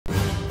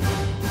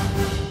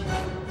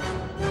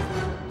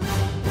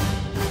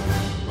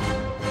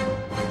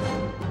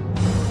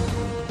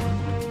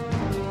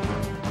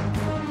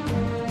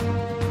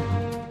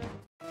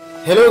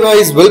Hello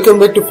guys, welcome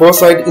back to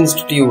Foresight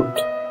Institute.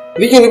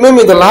 We can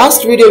remember in the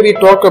last video we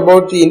talked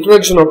about the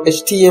introduction of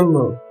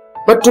HTML.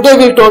 But today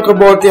we'll talk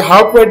about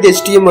how to write the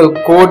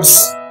HTML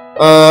codes,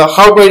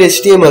 how to write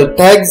HTML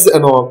tags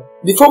and all.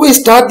 Before we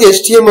start the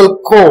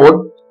HTML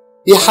code,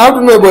 we have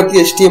to know about the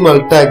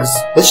HTML tags.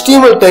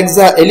 HTML tags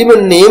are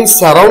element names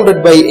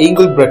surrounded by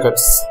angle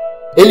brackets.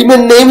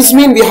 Element names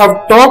mean we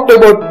have talked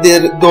about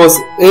those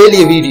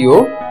earlier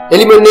video.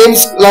 Element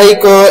names like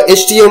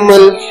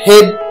HTML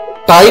head,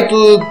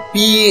 title,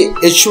 P,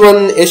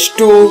 H1,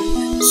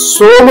 H2,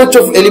 so much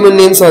of element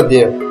names are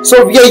there.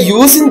 So we are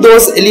using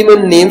those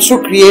element names to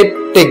create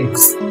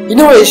tags. In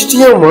our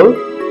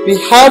HTML, we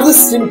have the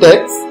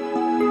syntax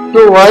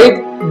to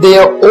write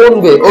their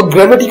own way or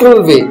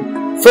grammatical way.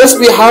 First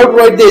we have to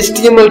write the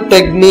HTML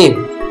tag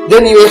name.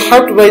 Then you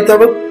have to write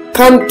our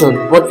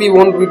content, what we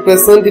want to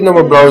represent in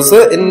our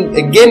browser, and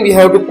again we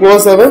have to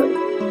close our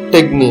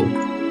tag name.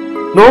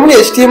 Normally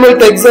HTML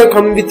tags are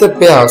coming with the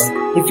pairs.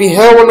 If we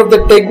have one of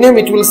the tag name,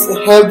 it will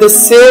have the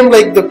same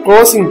like the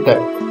closing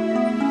tag.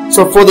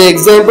 So for the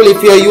example,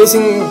 if you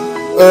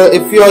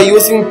are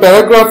using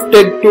paragraph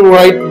tag to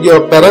write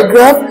your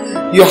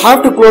paragraph, you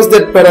have to close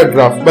that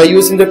paragraph by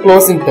using the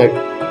closing tag.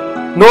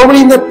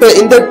 Normally in that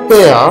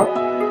pair,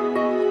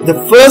 the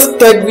first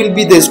tag will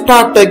be the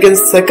start tag and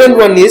second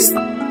one is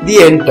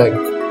the end tag.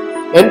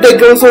 End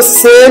tag also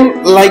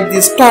same like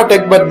the start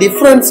tag, but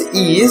difference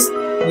is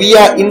we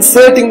are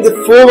inserting the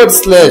forward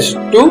slash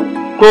to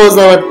close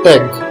our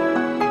tag.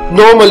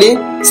 Normally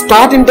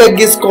starting tag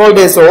is called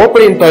as an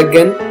opening tag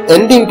and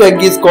ending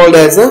tag is called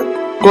as a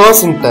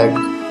closing tag.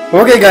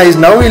 Okay guys,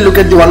 now we look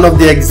at one of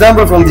the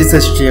example from this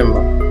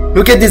HTML.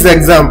 Look at this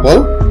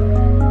example.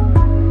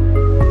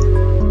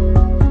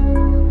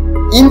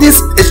 In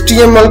this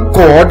HTML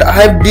code, I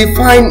have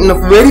defined in the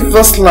very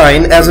first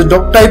line as a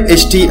doc type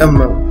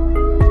HTML.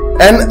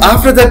 And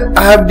after that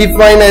I have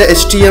defined a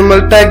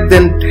HTML tag,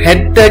 then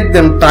head tag,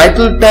 then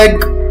title tag,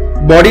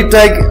 body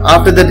tag,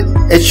 after that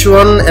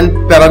H1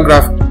 and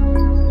paragraph.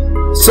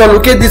 So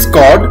look at this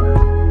code.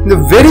 In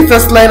the very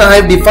first line I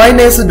have defined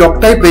as a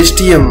doc type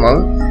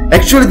HTML.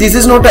 Actually this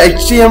is not a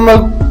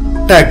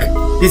HTML tag.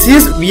 This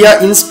is we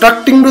are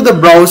instructing to the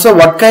browser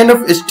what kind of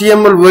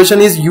HTML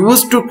version is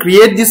used to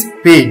create this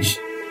page.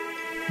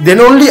 Then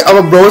only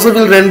our browser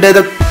will render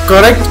the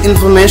correct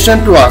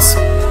information to us.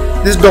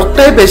 This doc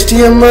type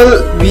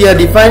HTML we are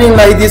defining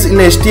like this in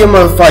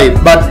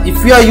HTML5, but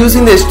if we are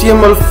using the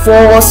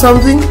HTML4 or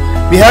something,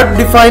 we have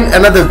to define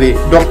another way,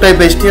 doc type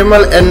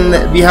HTML,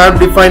 and we have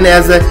defined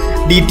as a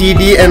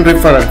DTD and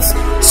reference.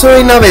 So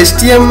in our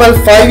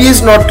HTML5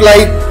 is not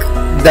like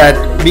that,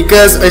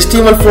 because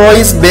HTML4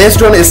 is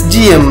based on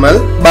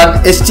SGML,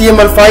 but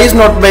HTML5 is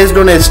not based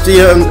on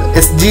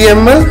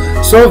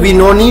SGML, so we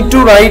no need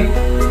to write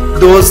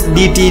those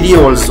DTD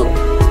also.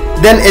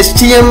 Then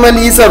HTML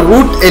is a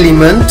root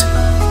element.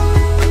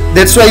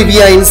 That's why we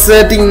are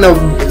inserting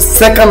the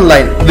second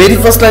line. Very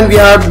first line we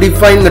have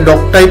defined the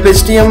doc type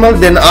HTML.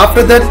 Then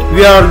after that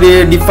we are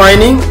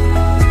defining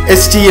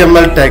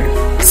HTML tag.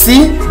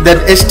 See that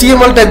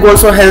HTML tag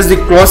also has the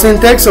closing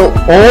tag. So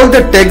all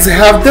the tags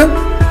have the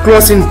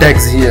closing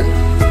tags here.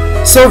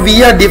 So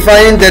we are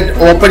defining that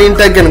opening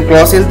tag and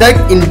closing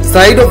tag.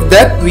 Inside of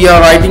that we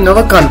are writing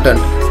our content.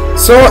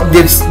 So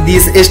this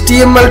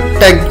HTML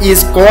tag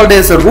is called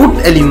as a root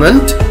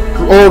element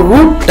or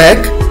root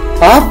tag.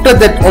 After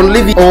that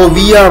only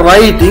we are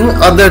writing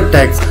other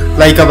tags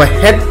like our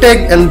head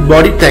tag and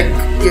body tag.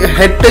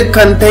 Head tag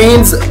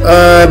contains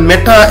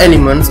meta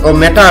elements or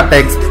meta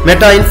tags,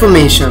 meta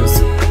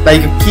informations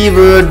like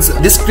keywords,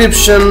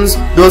 descriptions,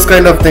 those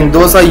kind of things.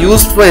 Those are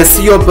used for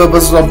SEO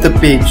purposes of the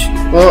page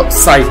or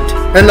site.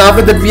 And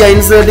after that we are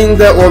inserting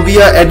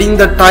we are adding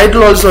the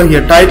title also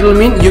here. Title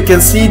means you can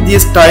see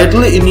this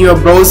title in your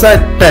browser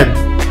tab.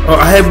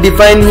 I have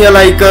defined here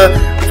like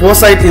a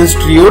Foresight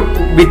Institute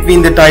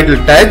between the title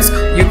tags.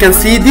 You can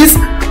see this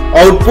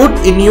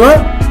output in your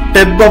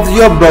tab of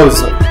your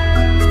browser.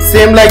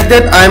 Same like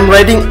that I am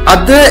writing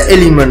other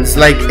elements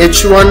like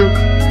H1,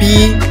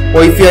 P,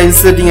 or if you are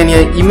inserting any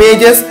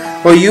images,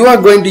 or you are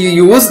going to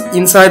use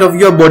inside of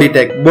your body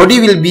tag. Body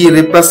will be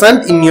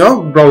represented in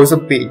your browser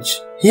page.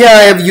 Here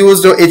I have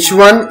used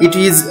H1, it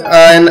is,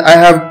 and I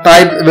have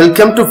typed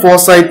welcome to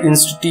Foresight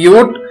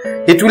Institute.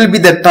 It will be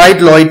the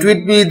title or it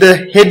will be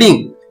the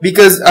heading,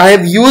 because I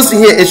have used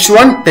here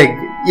H1 tag.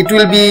 It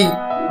will be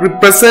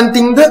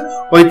representing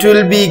or it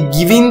will be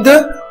giving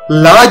the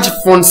large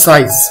font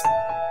size.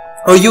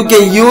 Or you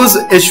can use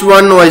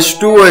H1 or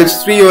H2 or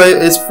H3 or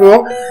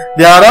H4.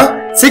 There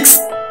are 6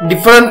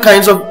 different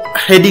kinds of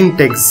heading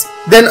tags.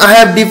 Then I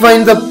have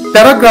defined the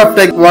paragraph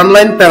tag, one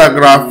line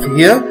paragraph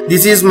here.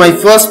 This is my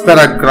first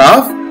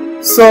paragraph.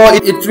 So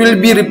it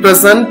will be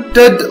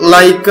represented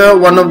like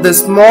one of the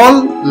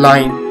small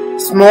line,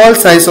 small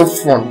size of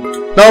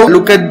font. Now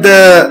look at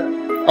the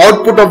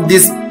output of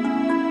this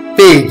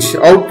page,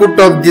 output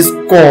of this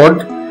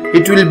code.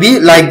 It will be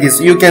like this.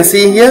 You can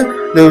see here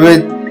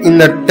in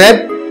the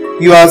tab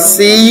you are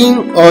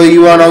seeing, or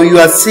you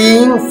are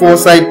seeing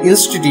Foresight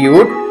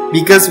Institute,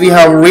 because we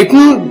have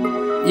written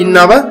in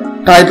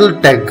our title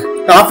tag.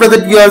 After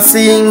that, you are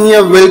seeing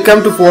here,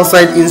 welcome to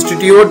Foresight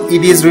Institute.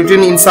 It is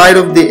written inside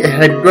of the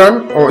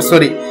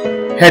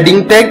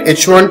heading tag,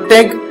 H1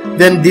 tag.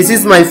 Then this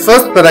is my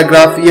first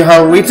paragraph you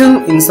have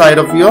written inside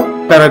of your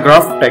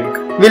paragraph tag.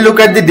 We'll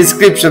look at the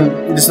description.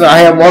 I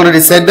have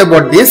already said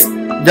about this.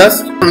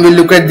 Just we'll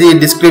look at the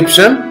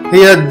description.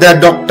 Here the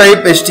doc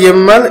type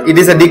HTML, it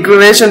is a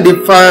declaration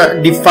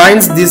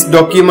defines this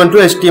document to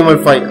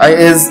HTML5.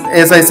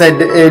 As I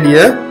said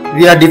earlier,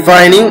 we are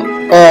defining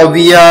or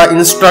we are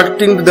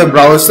instructing to the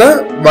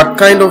browser what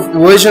kind of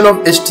version of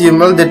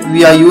HTML that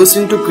we are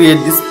using to create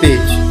this page.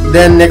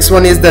 Then next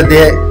one is that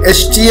the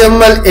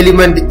HTML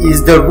element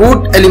is the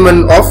root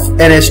element of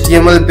an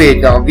HTML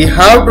page. Now we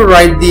have to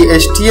write the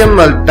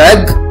HTML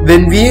tag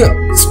when we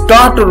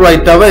start to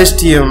write our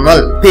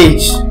HTML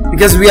page,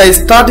 because we are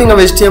starting our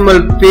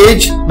HTML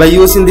page by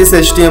using this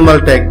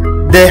HTML tag.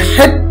 The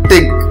head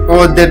tag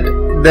or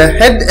the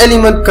head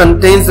element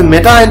contains the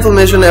meta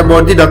information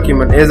about the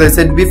document. As I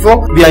said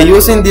before, we are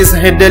using this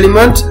head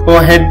element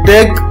or head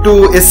tag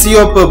to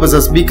SEO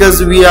purposes,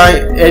 because we are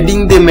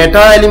adding the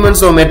meta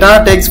elements or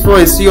meta tags for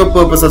SEO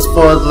purposes,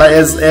 for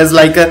as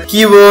like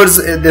keywords,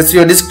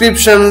 SEO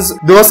descriptions,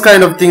 those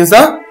kind of things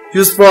are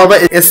used for our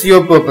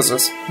SEO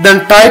purposes.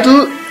 Then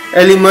title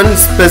element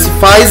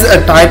specifies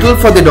a title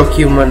for the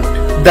document.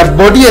 The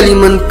body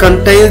element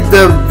contains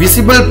the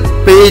visible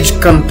page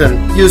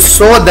content. You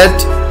saw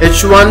that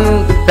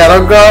H1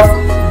 paragraph,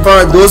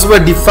 those were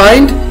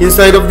defined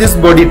inside of this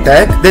body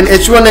tag. Then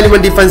H1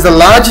 element defines the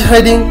large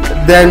heading.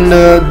 Then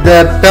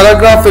the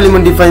paragraph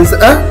element defines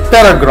a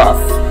paragraph.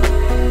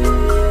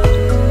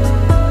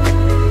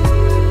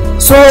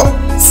 So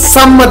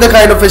some other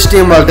kind of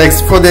HTML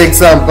text, for the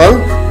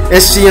example,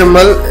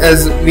 HTML,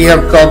 as we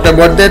have talked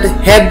about that,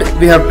 head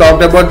we have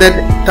talked about that,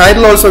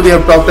 title also we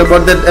have talked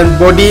about that, and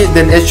body,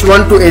 then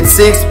H1 to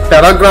H6,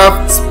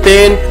 paragraph,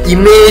 span,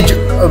 image,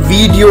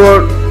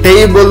 video,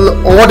 table,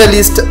 order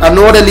list,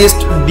 unorder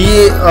list,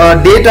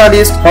 data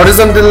list,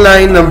 horizontal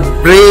line,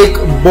 break,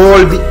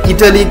 bold,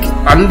 italic,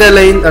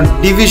 underline,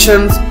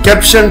 divisions,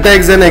 caption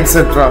tags, and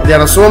etc. There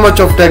are so much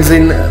of tags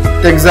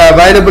are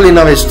available in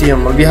our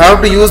HTML. We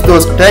have to use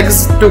those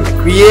tags to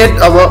create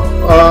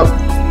our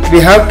we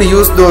have to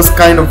use those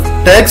kind of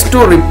tags to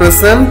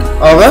represent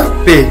our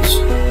page.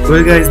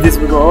 Well guys, this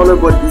was all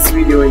about this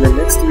video. In the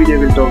next video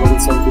we'll talk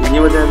about something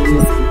newer than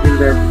this. Until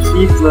then,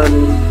 keep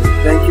learning.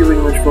 Thank you very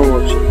much for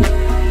watching.